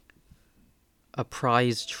A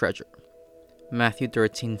prized treasure. Matthew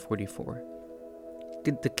 13:44.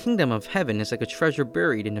 The kingdom of heaven is like a treasure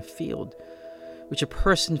buried in a field, which a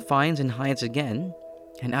person finds and hides again,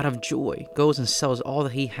 and out of joy goes and sells all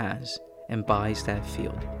that he has and buys that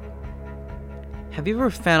field. Have you ever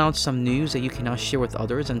found out some news that you cannot share with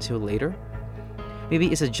others until later? Maybe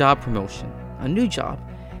it's a job promotion, a new job,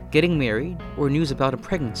 getting married, or news about a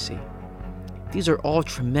pregnancy. These are all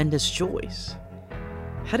tremendous joys.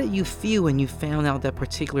 How did you feel when you found out that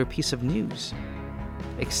particular piece of news?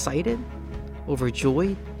 Excited?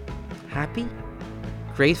 Overjoyed? Happy?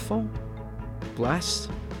 Grateful? Blessed?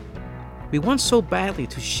 We want so badly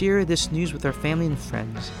to share this news with our family and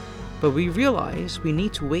friends, but we realize we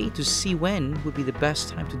need to wait to see when would be the best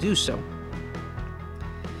time to do so.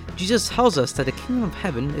 Jesus tells us that the kingdom of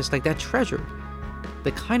heaven is like that treasure,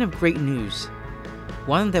 the kind of great news,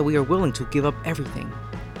 one that we are willing to give up everything,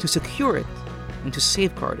 to secure it, and to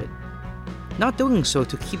safeguard it. Not doing so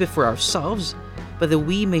to keep it for ourselves, but that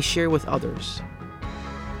we may share with others.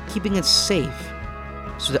 Keeping it safe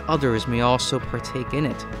so that others may also partake in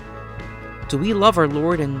it. Do we love our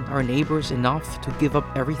Lord and our neighbors enough to give up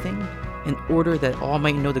everything in order that all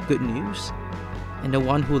might know the good news and the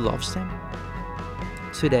one who loves them?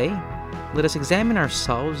 Today, let us examine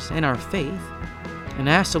ourselves and our faith and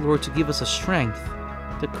ask the Lord to give us the strength,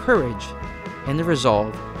 the courage, and the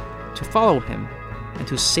resolve to follow Him and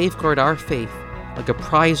to safeguard our faith like a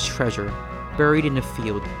prized treasure buried in the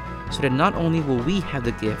field, so that not only will we have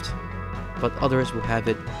the gift, but others will have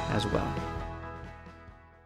it as well.